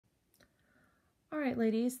All right,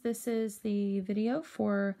 ladies, this is the video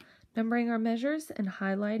for numbering our measures and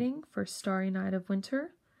highlighting for Starry Night of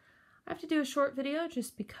Winter. I have to do a short video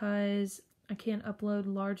just because I can't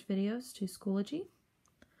upload large videos to Schoology.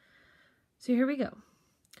 So here we go.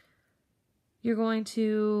 You're going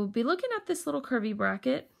to be looking at this little curvy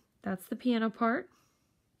bracket. That's the piano part.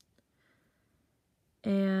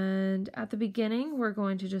 And at the beginning, we're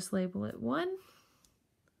going to just label it 1,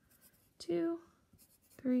 2,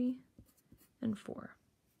 3, and 4.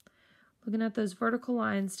 Looking at those vertical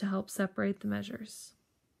lines to help separate the measures.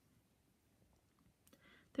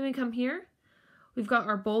 Then we come here. We've got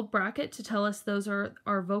our bold bracket to tell us those are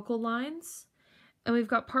our vocal lines. And we've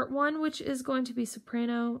got part 1, which is going to be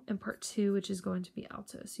soprano, and part 2, which is going to be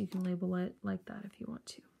alto. So you can label it like that if you want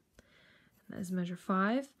to. And that is measure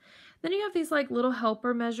 5. Then you have these like little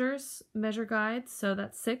helper measures, measure guides. So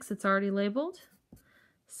that's 6, it's already labeled.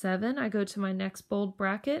 7, I go to my next bold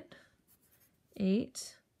bracket.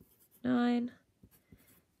 8, 9,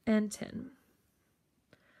 and 10.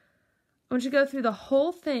 I want you to go through the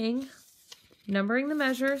whole thing, numbering the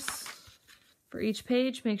measures for each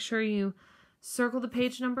page. Make sure you circle the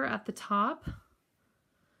page number at the top,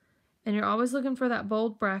 and you're always looking for that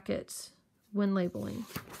bold bracket when labeling.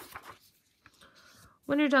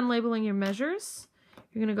 When you're done labeling your measures,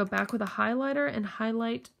 you're going to go back with a highlighter and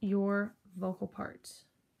highlight your vocal part.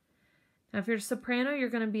 Now, if you're a soprano, you're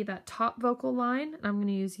going to be that top vocal line, and I'm going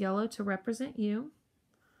to use yellow to represent you.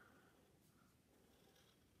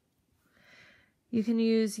 You can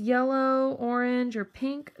use yellow, orange, or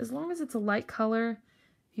pink, as long as it's a light color.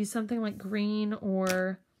 Use something like green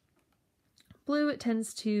or blue. It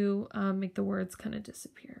tends to make the words kind of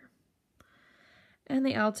disappear. And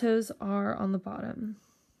the altos are on the bottom.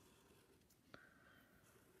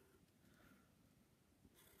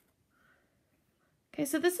 Okay,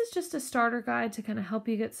 so this is just a starter guide to kind of help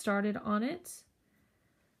you get started on it.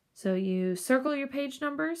 So you circle your page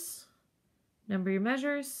numbers, number your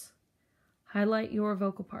measures, highlight your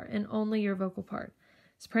vocal part, and only your vocal part.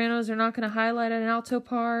 Sopranos are not going to highlight an alto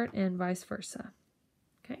part, and vice versa.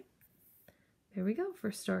 Okay, there we go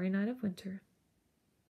for Starry Night of Winter.